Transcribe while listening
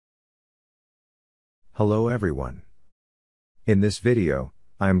Hello everyone. In this video,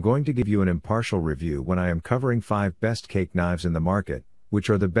 I am going to give you an impartial review when I am covering 5 best cake knives in the market, which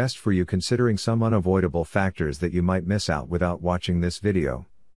are the best for you considering some unavoidable factors that you might miss out without watching this video.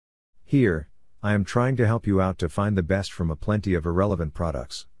 Here, I am trying to help you out to find the best from a plenty of irrelevant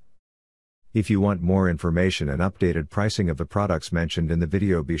products. If you want more information and updated pricing of the products mentioned in the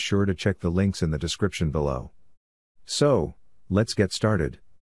video, be sure to check the links in the description below. So, let's get started.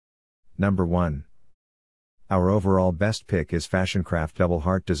 Number 1. Our overall best pick is FASHIONCRAFT Double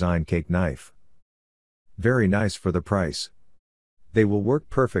Heart Design Cake Knife. Very nice for the price. They will work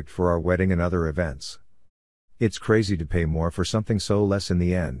perfect for our wedding and other events. It's crazy to pay more for something so less in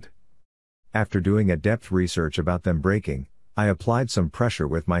the end. After doing a-depth research about them breaking, I applied some pressure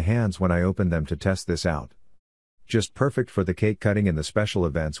with my hands when I opened them to test this out. Just perfect for the cake cutting and the special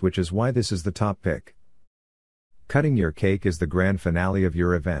events, which is why this is the top pick. Cutting your cake is the grand finale of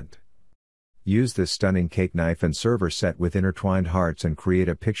your event. Use this stunning cake knife and server set with intertwined hearts and create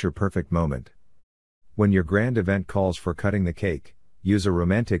a picture-perfect moment. When your grand event calls for cutting the cake, use a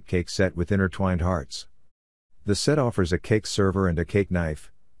romantic cake set with intertwined hearts. The set offers a cake server and a cake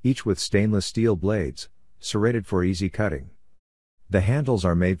knife, each with stainless steel blades, serrated for easy cutting. The handles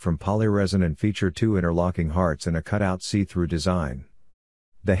are made from polyresin and feature 2 interlocking hearts and a cutout see-through design.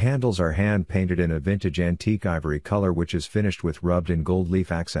 The handles are hand-painted in a vintage antique ivory color which is finished with rubbed-in gold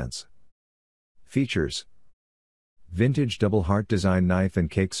leaf accents. Features: vintage double heart design knife and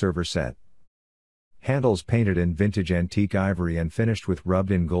cake server set. Handles painted in vintage antique ivory and finished with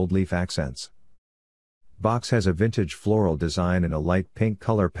rubbed-in gold leaf accents. Box has a vintage floral design in a light pink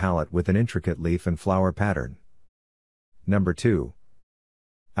color palette with an intricate leaf and flower pattern. Number 2.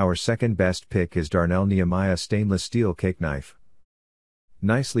 Our second best pick is Darnell Nehemiah Stainless Steel Cake Knife.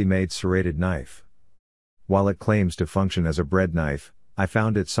 Nicely made serrated knife. While it claims to function as a bread knife, I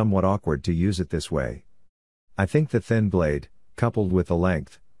found it somewhat awkward to use it this way. I think the thin blade, coupled with the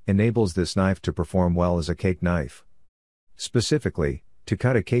length, enables this knife to perform well as a cake knife. Specifically, to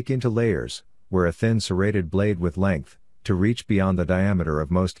cut a cake into layers, where a thin serrated blade with length, to reach beyond the diameter of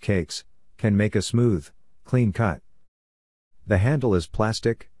most cakes, can make a smooth, clean cut. The handle is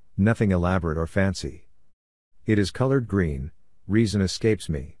plastic, nothing elaborate or fancy. It is colored green, reason escapes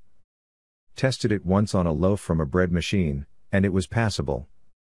me. Tested it once on a loaf from a bread machine, and it was passable.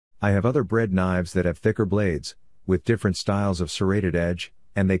 I have other bread knives that have thicker blades, with different styles of serrated edge,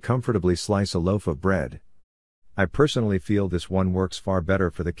 and they comfortably slice a loaf of bread. I personally feel this one works far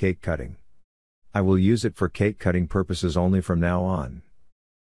better for the cake cutting. I will use it for cake cutting purposes only from now on.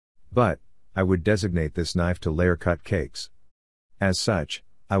 But, I would designate this knife to layer cut cakes. As such,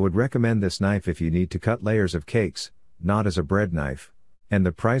 I would recommend this knife if you need to cut layers of cakes, not as a bread knife, and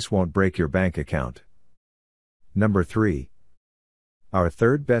the price won't break your bank account. Number 3. Our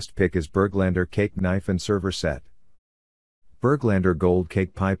third best pick is Berglander Cake Knife and Server Set. Berglander Gold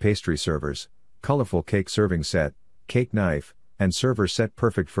Cake Pie Pastry Servers, colorful cake serving set, cake knife, and server set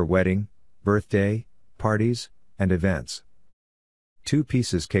perfect for wedding, birthday, parties, and events. 2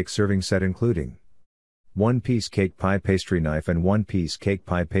 pieces cake serving set including 1-piece cake pie pastry knife and 1-piece cake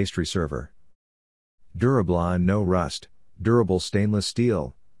pie pastry server. Durable and no rust, durable stainless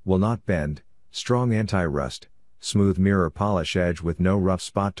steel, will not bend, strong anti-rust, smooth mirror polish edge with no rough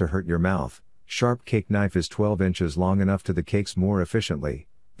spot to hurt your mouth. Sharp cake knife is 12 inches long enough to the cakes more efficiently.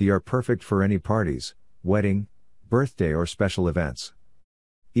 They are perfect for any parties, wedding, birthday or special events.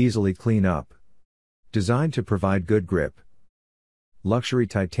 Easily clean up. Designed to provide good grip. Luxury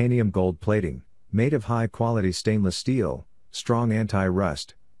titanium gold plating, made of high quality stainless steel, strong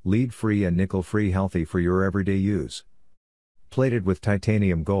anti-rust, lead-free and nickel-free, healthy for your everyday use. Plated with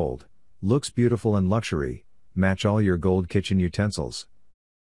titanium gold, looks beautiful and luxury. Match all your gold kitchen utensils.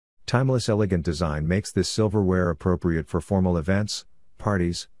 Timeless elegant design makes this silverware appropriate for formal events,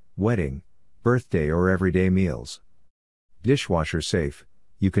 parties, wedding, birthday or everyday meals. Dishwasher safe,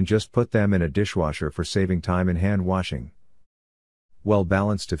 you can just put them in a dishwasher for saving time in hand washing. Well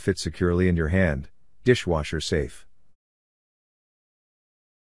balanced to fit securely in your hand, dishwasher safe.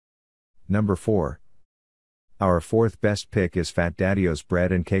 Number 4. Our fourth best pick is Fat Daddio's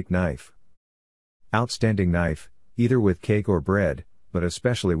Bread and Cake Knife. Outstanding knife, either with cake or bread, but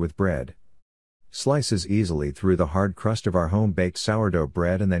especially with bread. Slices easily through the hard crust of our home-baked sourdough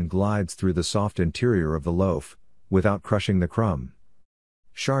bread and then glides through the soft interior of the loaf, without crushing the crumb.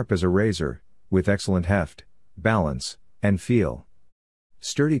 Sharp as a razor, with excellent heft, balance, and feel.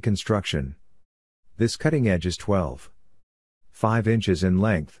 Sturdy construction. This cutting edge is 12.5 inches in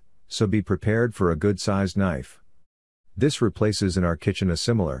length, so be prepared for a good-sized knife. This replaces in our kitchen a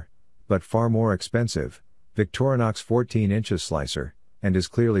similar, but far more expensive, Victorinox 14 inches slicer, and is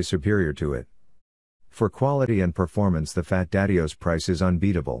clearly superior to it. For quality and performance, the Fat Daddio's price is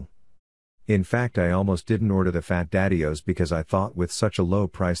unbeatable. In fact, I almost didn't order the Fat Daddio's because I thought with such a low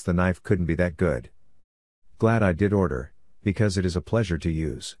price the knife couldn't be that good. Glad I did order, because it is a pleasure to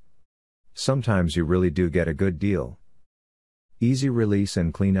use. Sometimes you really do get a good deal. Easy release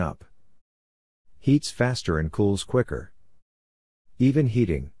and clean up. Heats faster and cools quicker. Even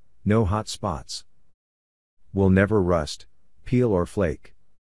heating, no hot spots. Will never rust, peel or flake.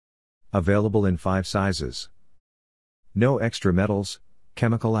 Available in 5 sizes. No extra metals,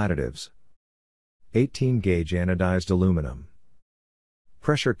 chemical additives. 18-gauge anodized aluminum.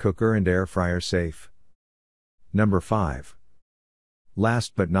 Pressure cooker and air fryer safe. Number 5.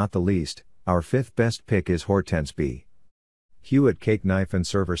 Last but not the least, our 5th best pick is Hortense B. Hewitt Cake Knife and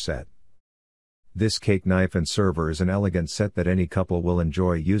Server Set. This cake knife and server is an elegant set that any couple will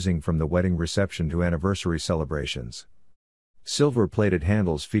enjoy using from the wedding reception to anniversary celebrations. Silver-plated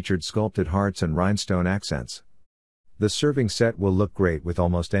handles featured sculpted hearts and rhinestone accents. The serving set will look great with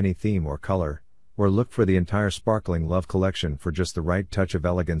almost any theme or color, or look for the entire Sparkling Love collection for just the right touch of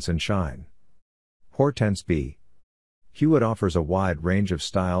elegance and shine. Hortense B. Hewitt offers a wide range of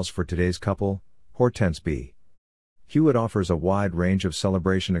styles for today's couple. Hortense B. Hewitt offers a wide range of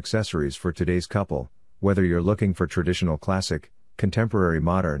celebration accessories for today's couple, whether you're looking for traditional classic, contemporary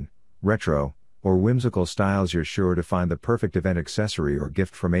modern, retro, or whimsical styles, you're sure to find the perfect event accessory or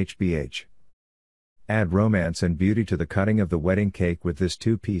gift from HBH. Add romance and beauty to the cutting of the wedding cake with this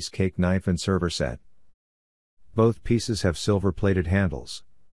 2-piece cake knife and server set. Both pieces have silver-plated handles.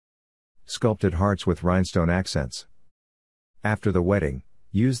 Sculpted hearts with rhinestone accents. After the wedding,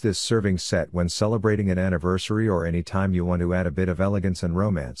 use this serving set when celebrating an anniversary or any time you want to add a bit of elegance and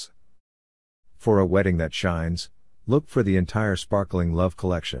romance. For a wedding that shines, look for the entire Sparkling Love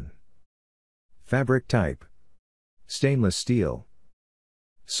collection. Fabric type: stainless steel.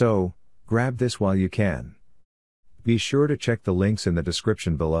 So, grab this while you can. Be sure to check the links in the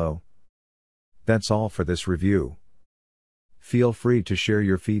description below. That's all for this review. Feel free to share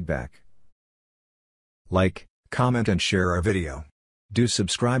your feedback. Like, comment and share our video. Do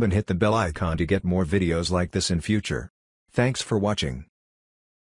subscribe and hit the bell icon to get more videos like this in future. Thanks for watching.